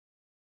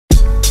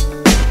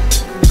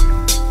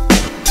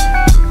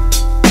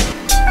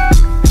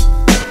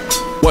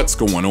What's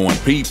going on,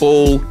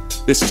 people?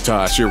 This is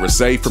Tasherre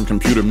Risay from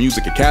Computer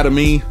Music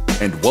Academy,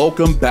 and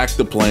welcome back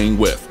to Playing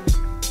With.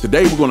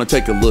 Today we're going to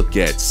take a look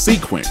at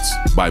Sequence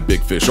by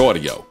Big Fish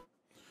Audio.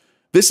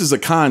 This is a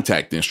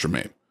Kontakt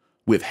instrument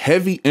with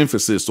heavy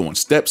emphasis on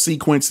step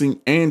sequencing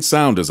and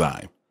sound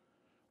design.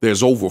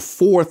 There's over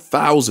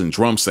 4,000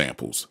 drum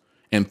samples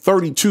and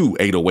 32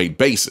 808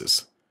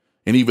 basses.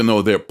 And even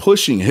though they're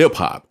pushing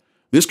hip-hop,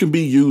 this can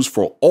be used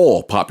for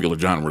all popular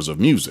genres of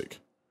music.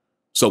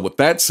 So with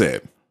that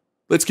said,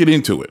 let's get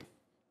into it.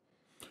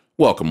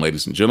 Welcome,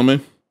 ladies and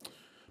gentlemen.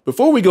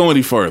 Before we go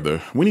any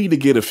further, we need to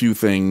get a few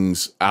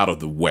things out of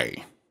the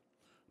way.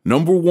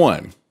 Number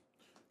one,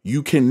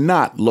 you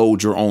cannot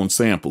load your own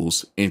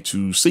samples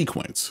into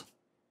Sequence,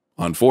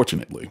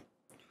 unfortunately.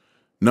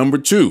 Number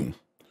two,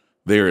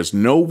 there is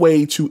no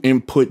way to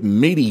input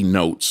MIDI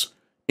notes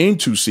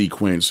into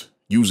Sequence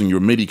using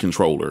your MIDI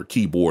controller,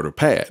 keyboard, or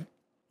pad.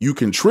 You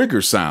can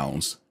trigger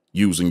sounds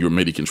using your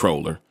MIDI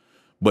controller,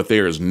 but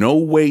there is no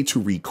way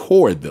to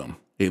record them,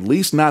 at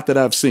least not that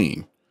I've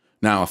seen.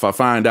 Now, if I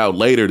find out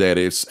later that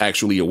it's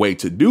actually a way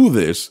to do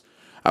this,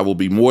 I will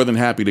be more than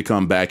happy to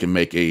come back and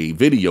make a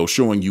video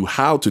showing you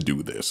how to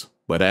do this.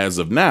 But as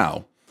of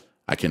now,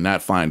 I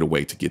cannot find a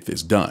way to get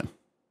this done.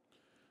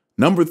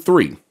 Number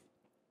three,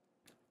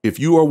 if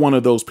you are one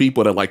of those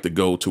people that like to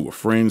go to a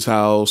friend's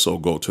house or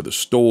go to the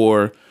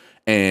store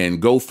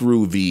and go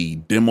through the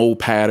demo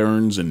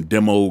patterns and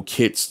demo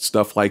kits,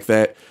 stuff like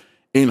that,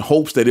 in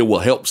hopes that it will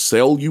help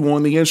sell you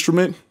on the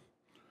instrument,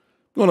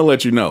 I'm going to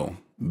let you know,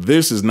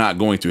 this is not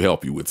going to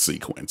help you with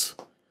Sequence.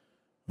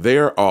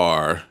 There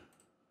are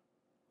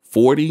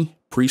 40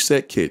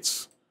 preset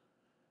kits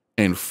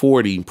and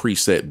 40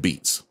 preset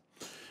beats.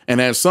 And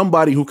as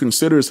somebody who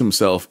considers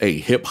himself a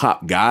hip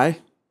hop guy,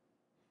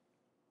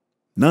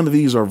 none of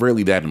these are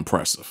really that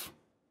impressive.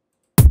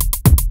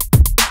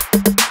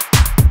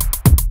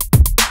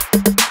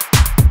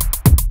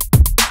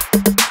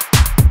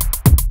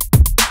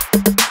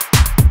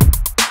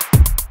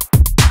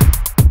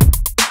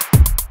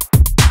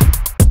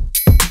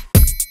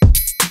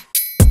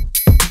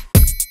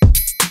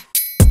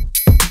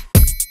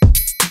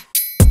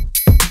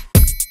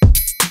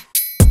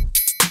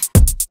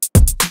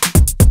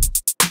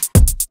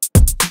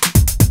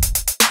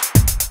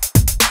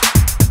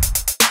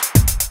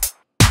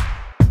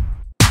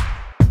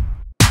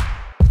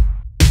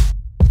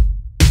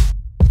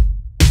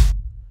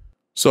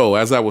 So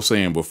as I was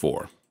saying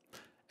before,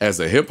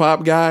 as a hip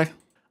hop guy,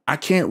 I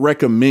can't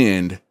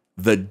recommend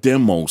the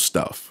demo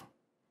stuff.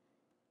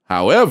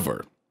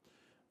 However,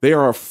 there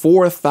are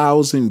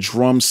 4,000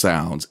 drum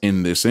sounds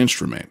in this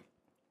instrument.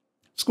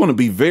 It's going to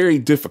be very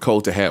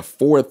difficult to have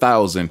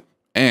 4,000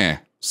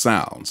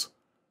 sounds.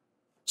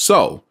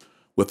 So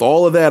with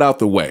all of that out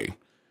the way,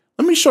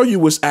 let me show you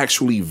what's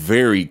actually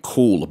very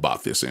cool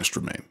about this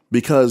instrument,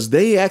 because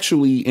they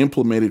actually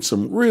implemented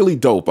some really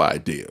dope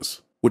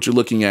ideas. What you're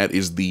looking at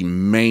is the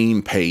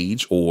main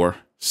page or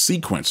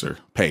sequencer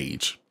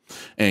page.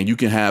 And you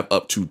can have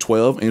up to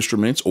 12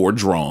 instruments or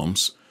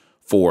drums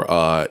for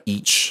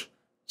each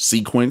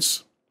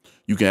sequence.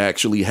 You can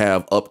actually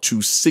have up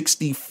to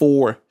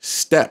 64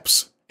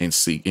 steps in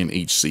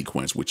each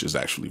sequence, which is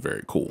actually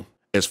very cool.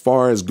 As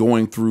far as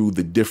going through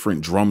the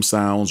different drum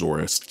sounds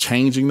or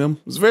changing them,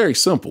 it's very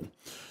simple.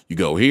 You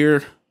go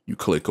here, you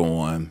click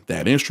on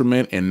that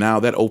instrument, and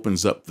now that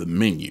opens up the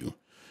menu.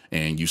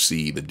 And you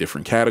see the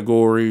different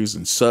categories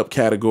and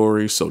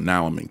subcategories. So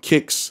now I'm in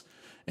kicks,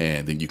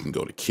 and then you can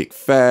go to kick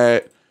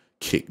fat,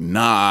 kick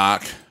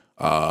knock,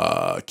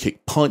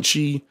 kick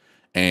punchy,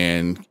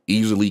 and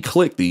easily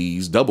click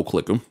these, double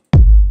click them.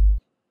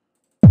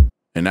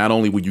 And not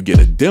only will you get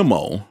a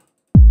demo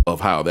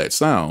of how that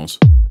sounds,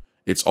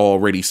 it's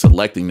already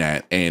selecting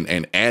that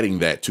and adding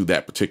that to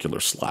that particular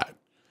slot.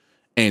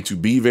 And to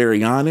be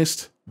very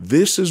honest,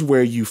 this is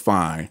where you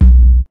find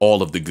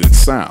all of the good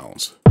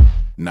sounds.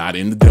 Not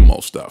in the demo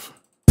stuff.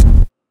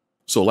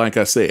 So like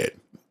I said,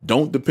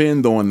 don't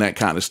depend on that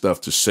kind of stuff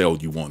to sell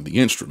you on the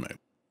instrument.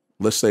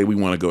 Let's say we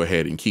want to go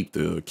ahead and keep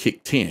the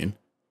kick 10,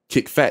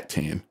 kick fat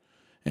 10,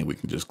 and we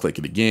can just click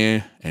it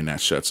again, and that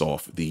shuts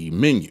off the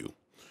menu.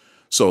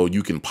 So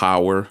you can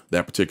power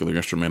that particular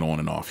instrument on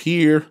and off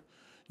here.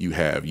 You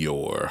have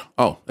your,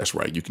 oh, that's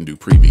right, you can do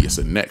previous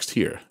and next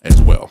here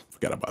as well.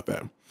 Forgot about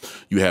that.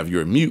 You have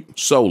your mute,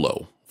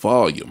 solo,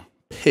 volume,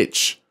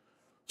 pitch,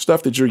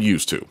 stuff that you're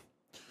used to.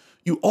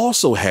 You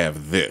also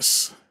have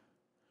this.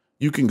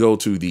 You can go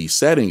to the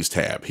settings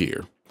tab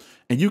here,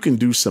 and you can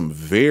do some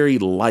very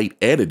light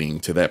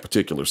editing to that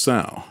particular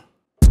sound.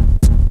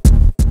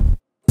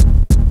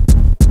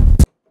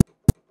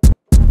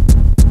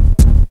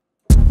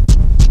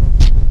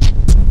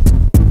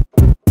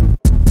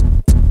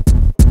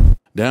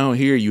 Down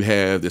here, you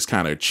have this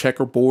kind of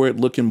checkerboard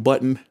looking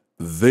button.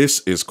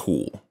 This is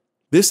cool.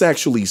 This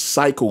actually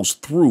cycles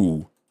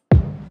through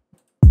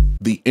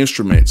the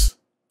instruments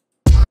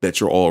that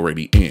you're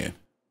already in.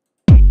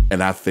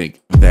 And I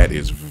think that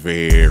is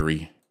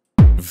very,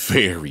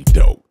 very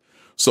dope.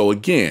 So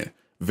again,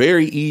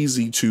 very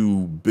easy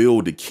to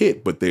build a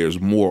kit, but there's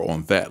more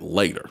on that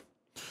later.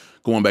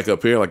 Going back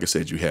up here, like I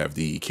said, you have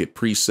the kit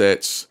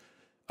presets,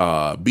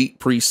 beat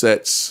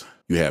presets.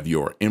 You have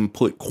your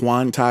input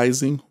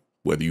quantizing,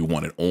 whether you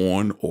want it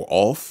on or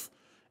off,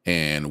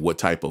 and what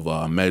type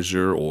of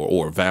measure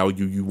or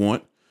value you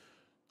want.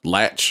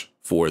 Latch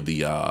for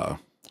the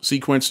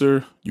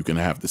sequencer. You can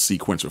have the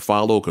sequencer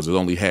follow because it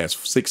only has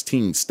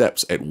 16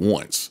 steps at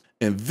once.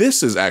 And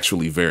this is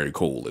actually very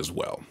cool as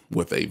well,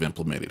 what they've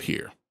implemented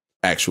here.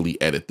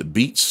 Actually edit the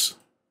beats.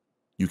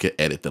 You can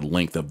edit the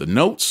length of the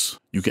notes.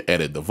 You can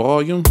edit the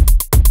volume.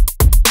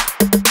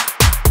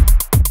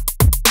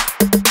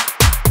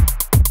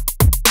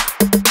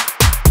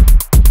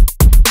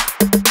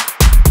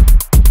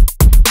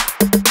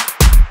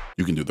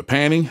 You can do the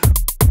panning.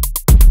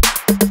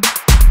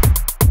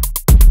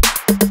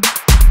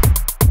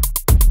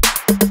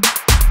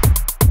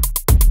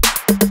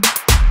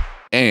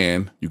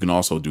 And you can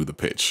also do the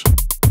pitch.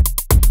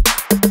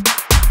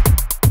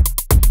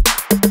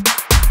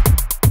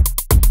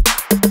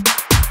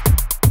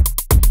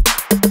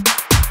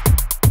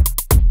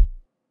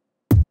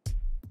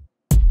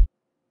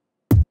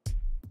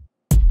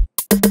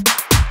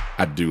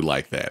 I do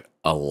like that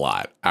a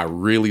lot. I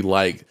really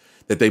like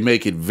that they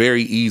make it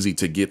very easy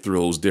to get through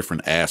those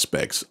different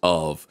aspects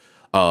of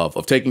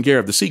taking care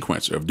of the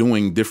sequencer, of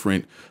doing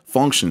different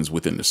functions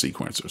within the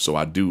sequencer. So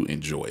I do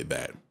enjoy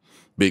that.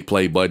 Big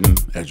play button,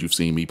 as you've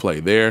seen me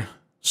play there.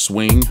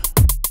 Swing.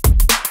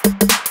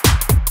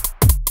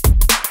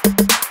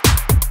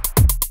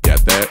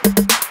 Got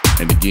that.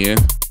 And again,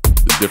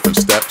 the different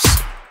steps.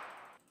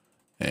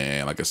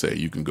 And like I said,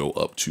 you can go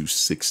up to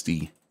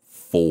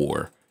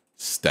 64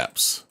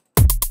 steps.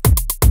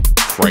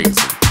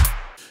 Crazy.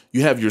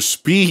 You have your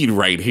speed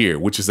right here,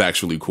 which is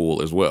actually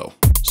cool as well.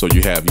 So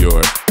you have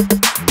your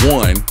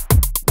 1,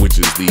 which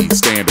is the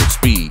standard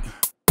speed,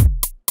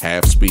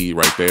 half speed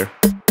right there.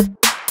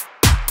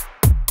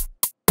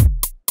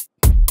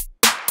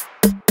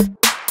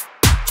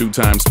 Two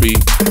times speed.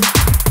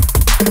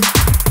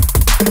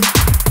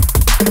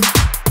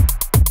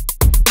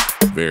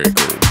 Very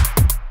cool.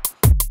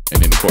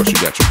 And then of course you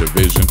got your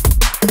division.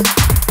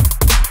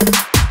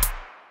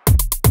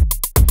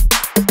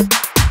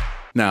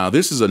 Now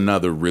this is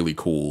another really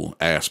cool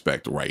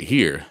aspect right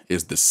here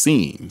is the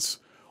scenes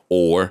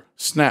or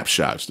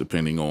snapshots,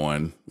 depending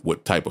on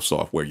what type of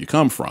software you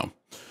come from.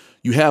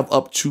 You have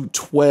up to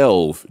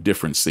 12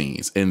 different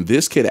scenes, and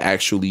this could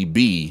actually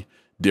be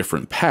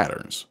different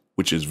patterns,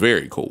 which is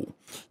very cool.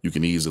 You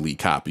can easily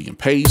copy and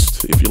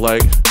paste if you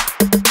like.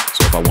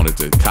 So if I wanted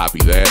to copy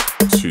that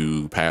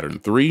to pattern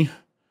 3,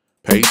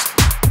 paste.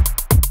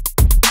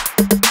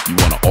 You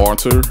want to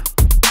alter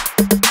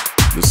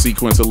the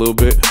sequence a little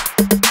bit.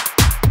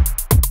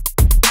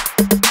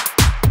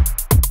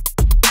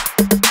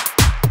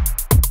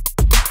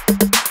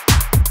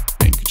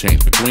 And you can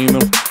change between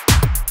them.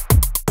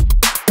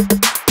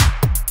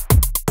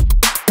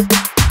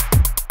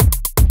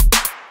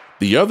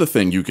 The other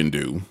thing you can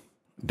do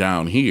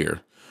down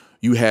here,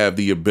 you have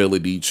the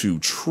ability to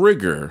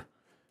trigger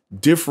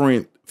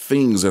different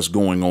things that's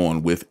going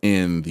on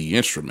within the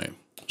instrument.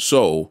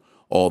 So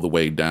all the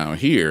way down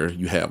here,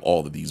 you have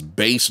all of these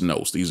bass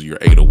notes. These are your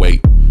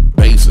 808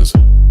 basses,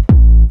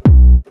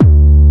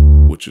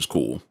 which is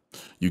cool.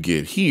 You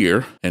get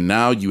here, and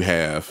now you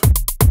have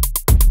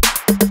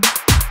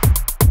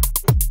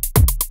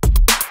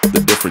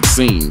the different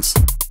scenes.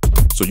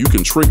 So you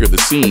can trigger the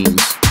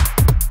scenes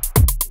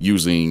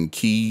using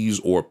keys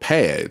or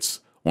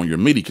pads on your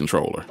MIDI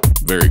controller.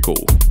 Very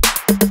cool.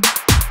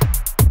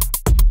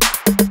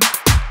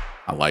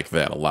 I like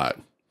that a lot.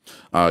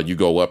 You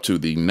go up to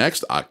the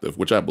next octave,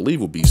 which I believe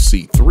will be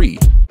C3.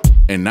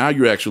 And now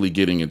you're actually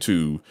getting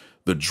into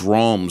the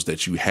drums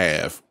that you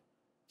have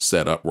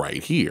set up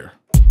right here.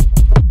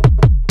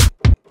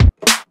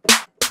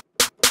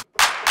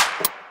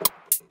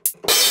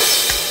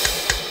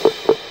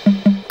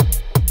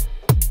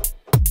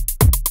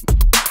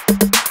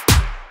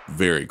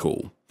 Very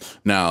cool.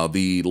 Now,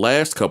 the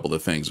last couple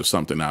of things are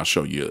something I'll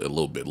show you a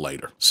little bit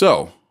later.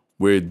 So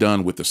we're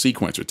done with the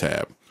sequencer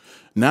tab.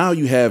 Now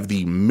you have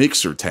the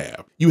mixer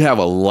tab. You have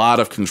a lot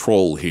of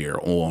control here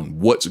on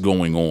what's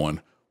going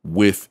on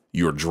with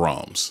your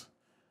drums.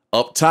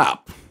 Up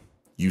top,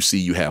 you see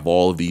you have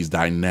all of these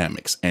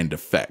dynamics and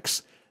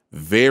effects.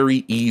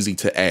 Very easy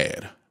to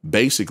add.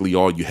 Basically,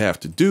 all you have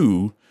to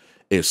do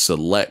is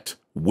select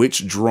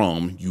which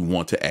drum you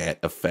want to add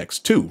effects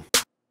to.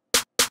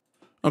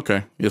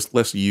 Okay,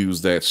 let's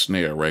use that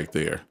snare right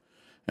there.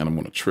 And I'm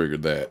going to trigger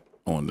that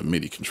on the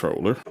MIDI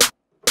controller.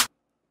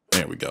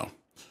 There we go.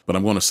 But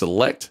I'm going to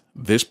select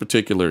this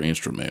particular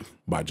instrument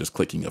by just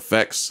clicking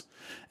effects.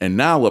 And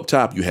now up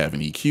top, you have an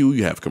EQ,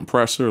 you have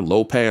compressor,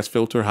 low pass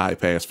filter, high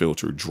pass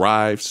filter,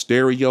 drive,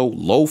 stereo,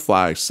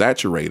 lo-fi,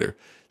 saturator,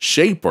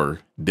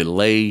 shaper,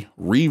 delay,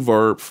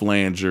 reverb,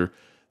 flanger,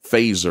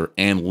 phaser,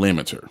 and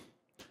limiter.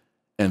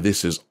 And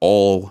this is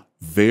all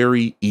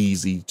very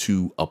easy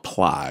to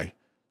apply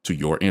to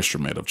your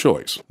instrument of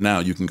choice. Now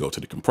you can go to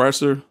the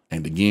compressor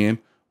and again,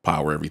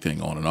 power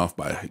everything on and off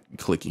by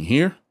clicking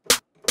here.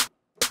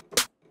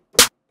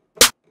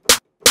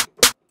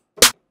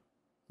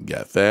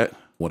 Got that.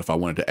 What if I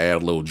wanted to add a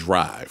little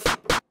drive?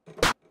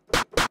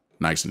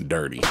 Nice and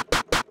dirty.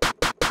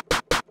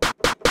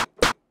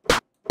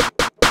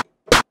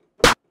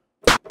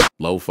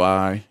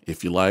 Lo-fi,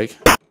 if you like.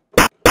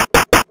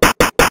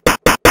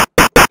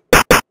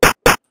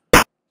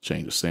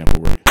 Change the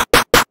sample rate.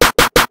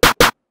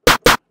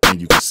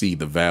 And you can see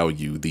the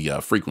value,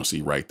 the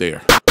frequency right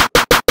there.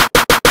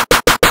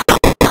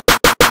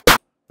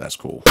 That's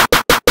cool.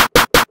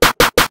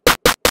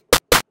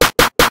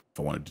 If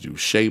I wanted to do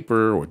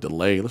shaper or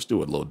delay, let's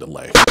do a little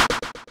delay.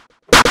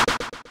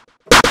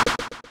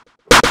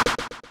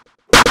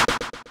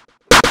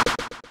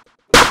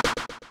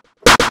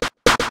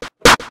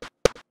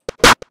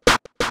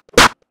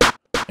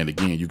 And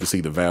again, you can see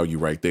the value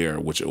right there,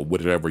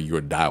 whatever you're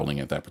dialing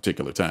at that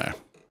particular time.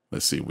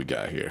 Let's see what we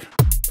got here.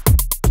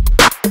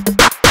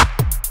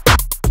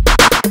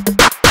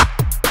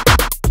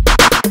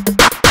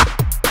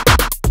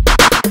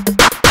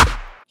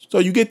 So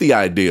you get the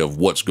idea of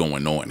what's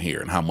going on here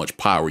and how much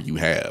power you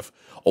have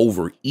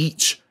over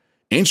each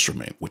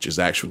instrument, which is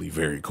actually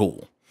very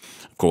cool.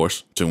 Of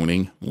course,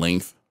 tuning,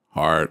 length,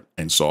 hard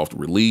and soft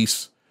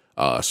release,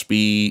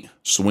 speed,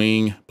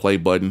 swing, play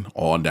button,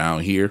 all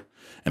down here.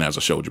 And as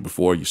I showed you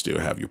before, you still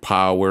have your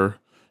power.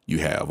 You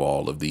have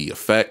all of the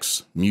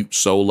effects, mute,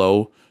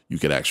 solo. You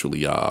could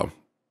actually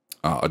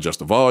adjust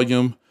the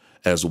volume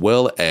as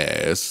well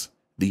as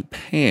the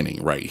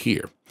panning right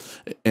here.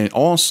 And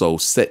also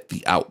set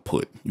the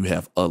output. You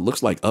have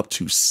looks like up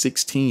to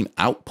 16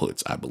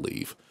 outputs, I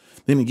believe.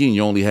 Then again,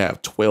 you only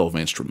have 12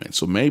 instruments.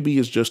 So maybe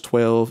it's just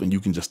 12 and you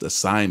can just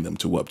assign them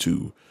to up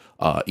to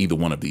either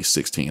one of these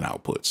 16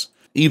 outputs.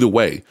 Either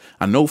way,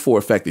 I know for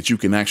a fact that you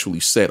can actually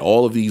set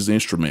all of these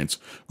instruments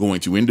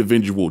going to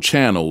individual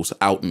channels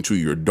out into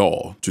your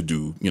DAW to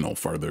do,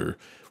 further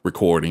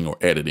recording or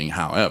editing,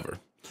 however.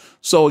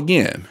 So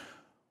again,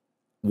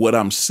 what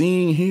I'm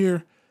seeing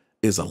here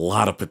is a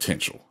lot of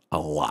potential, a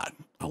lot.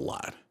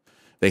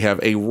 They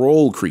have a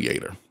role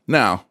creator.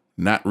 Now,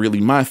 not really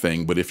my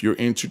thing, but if you're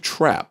into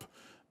trap,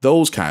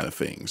 those kind of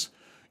things,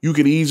 you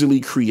could easily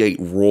create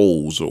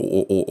roles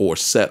or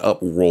set up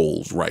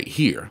roles right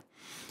here.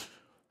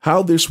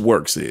 How this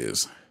works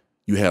is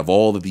you have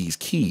all of these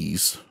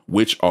keys,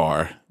 which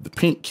are the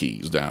pink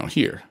keys down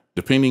here.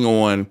 Depending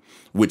on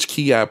which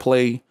key I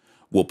play,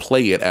 will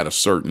play it at a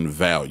certain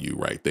value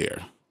right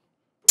there.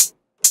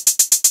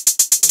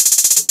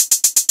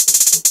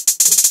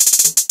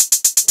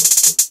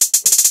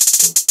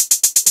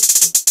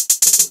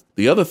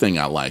 The other thing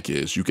I like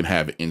is you can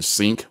have it in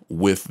sync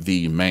with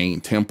the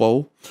main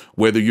tempo,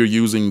 whether you're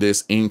using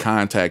this in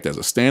Kontakt as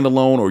a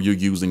standalone or you're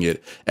using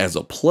it as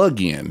a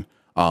plugin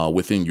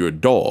within your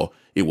DAW,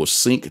 it will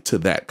sync to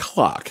that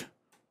clock,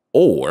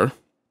 or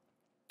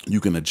you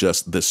can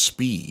adjust the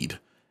speed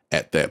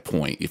at that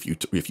point if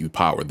you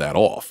power that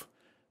off.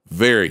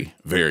 Very,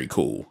 very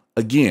cool.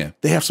 Again,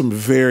 they have some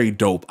very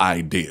dope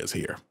ideas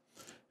here.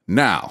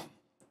 Now,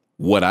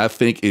 what I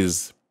think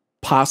is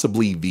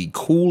possibly the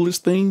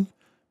coolest thing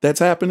that's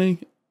happening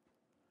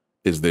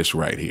is this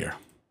right here.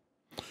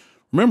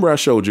 Remember I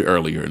showed you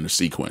earlier in the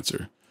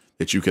sequencer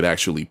that you could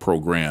actually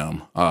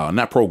program,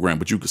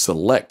 but you could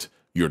select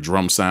your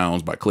drum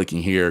sounds by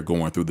clicking here,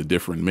 going through the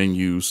different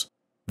menus.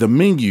 The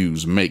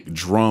menus make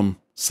drum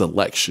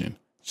selection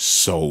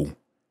so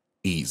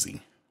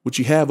easy. What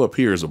you have up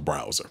here is a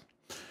browser.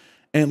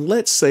 And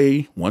let's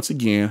say, once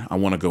again, I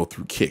want to go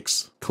through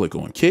kicks. Click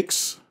on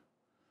kicks.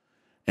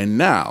 And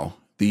now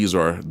these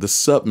are the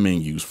sub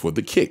menus for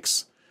the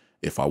kicks.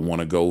 If I want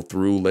to go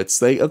through, let's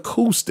say,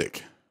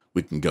 acoustic,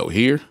 we can go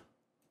here,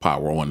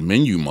 power on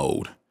menu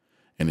mode.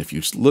 And if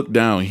you look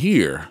down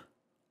here,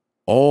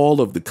 all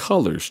of the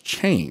colors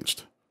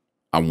changed.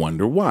 I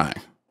wonder why.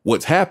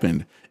 What's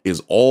happened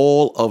is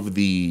all of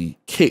the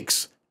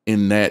kicks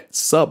in that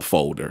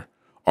subfolder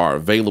are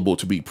available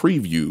to be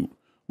previewed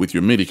with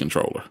your MIDI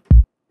controller.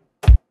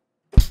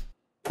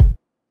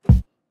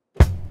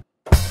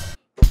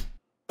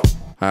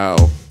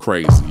 How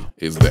crazy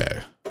is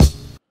that?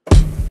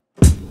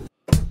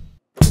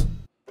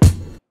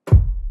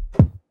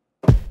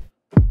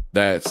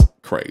 That's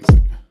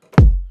crazy.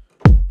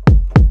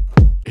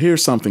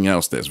 Here's something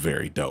else that's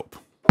very dope.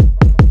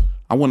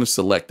 I want to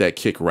select that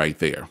kick right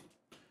there.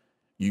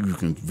 You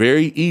can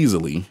very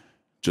easily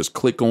just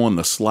click on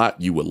the slot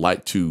you would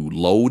like to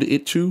load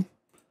it to.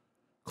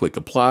 Click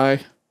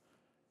apply,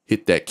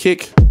 hit that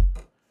kick,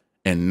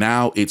 and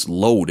now it's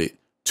loaded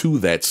to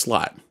that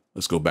slot.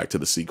 Let's go back to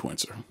the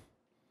sequencer.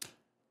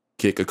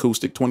 Kick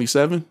acoustic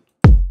 27.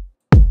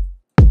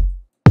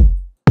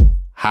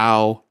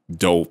 How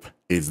dope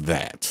is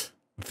that?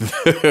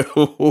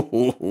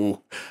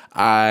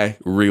 I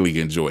really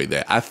enjoy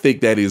that. I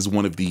think that is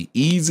one of the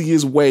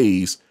easiest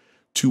ways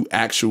to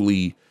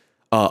actually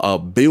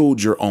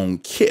build your own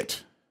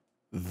kit.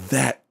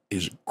 That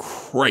is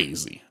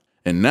crazy.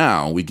 And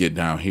now we get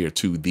down here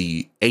to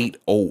the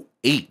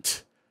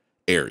 808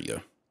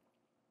 area.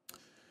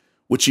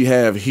 What you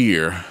have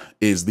here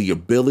is the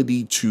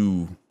ability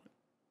to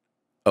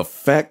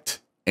affect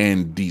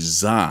and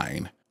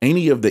design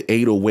any of the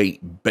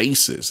 808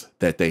 basses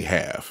that they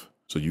have.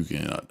 So you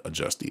can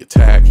adjust the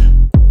attack,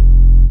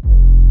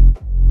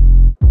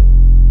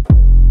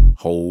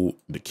 hold,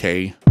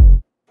 decay,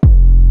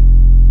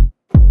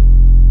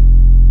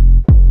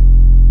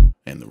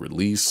 and the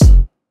release.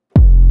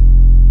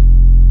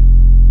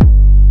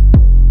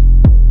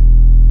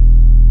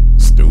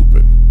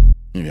 Stupid.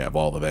 You have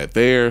all of that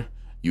there.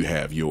 You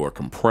have your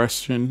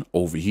compression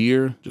over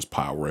here. Just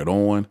power it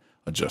on,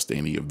 adjust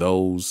any of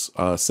those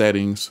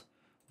settings,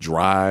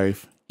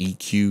 drive,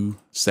 EQ,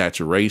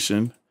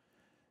 saturation.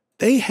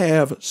 They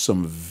have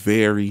some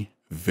very,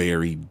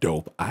 very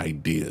dope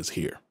ideas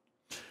here.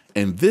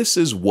 And this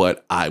is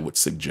what I would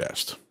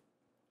suggest.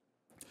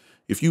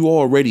 If you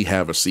already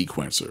have a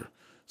sequencer,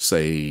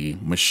 say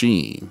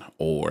Machine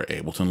or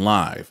Ableton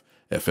Live,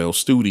 FL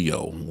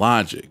Studio,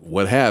 Logic,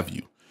 what have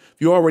you, if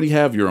you already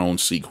have your own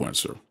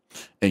sequencer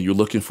and you're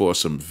looking for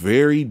some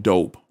very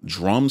dope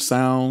drum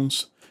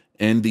sounds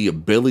and the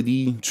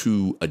ability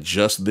to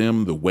adjust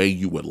them the way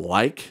you would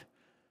like,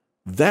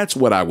 that's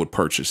what I would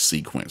purchase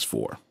Sequence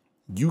for.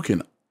 You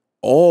can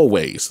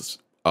always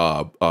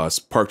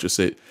purchase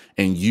it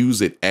and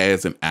use it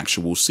as an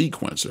actual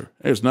sequencer.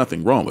 There's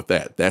nothing wrong with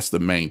that. That's the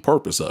main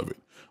purpose of it.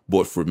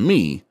 But for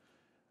me,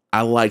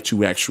 I like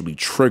to actually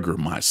trigger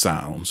my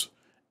sounds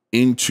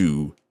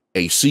into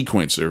a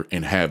sequencer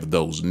and have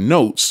those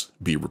notes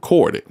be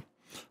recorded.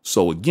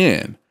 So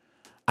again,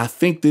 I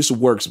think this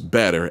works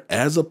better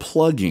as a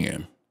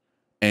plugin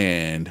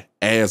and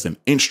as an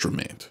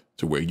instrument,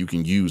 to where you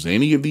can use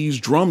any of these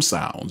drum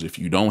sounds. If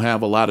you don't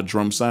have a lot of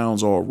drum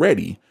sounds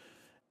already,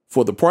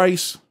 for the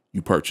price,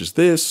 you purchase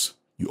this,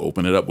 you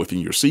open it up within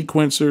your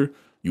sequencer,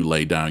 you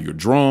lay down your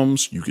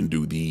drums, you can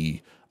do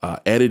the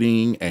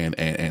editing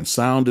and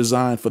sound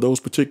design for those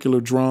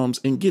particular drums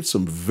and get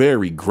some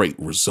very great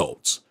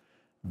results.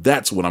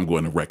 That's what I'm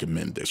going to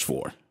recommend this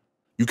for.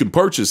 You can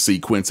purchase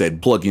Sequence at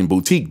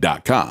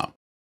pluginboutique.com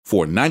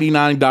for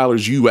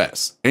 $99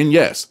 US. And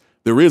yes,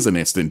 there is an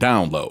instant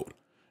download.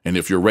 And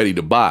if you're ready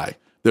to buy,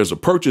 there's a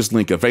purchase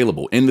link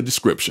available in the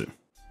description.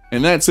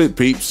 And that's it,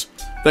 peeps.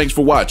 Thanks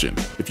for watching.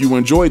 If you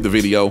enjoyed the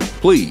video,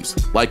 please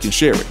like and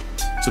share it.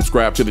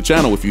 Subscribe to the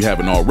channel if you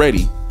haven't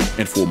already.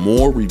 And for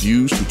more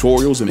reviews,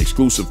 tutorials, and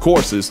exclusive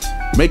courses,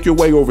 make your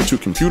way over to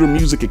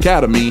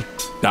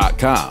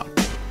computermusicacademy.com.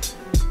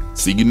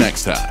 See you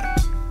next time.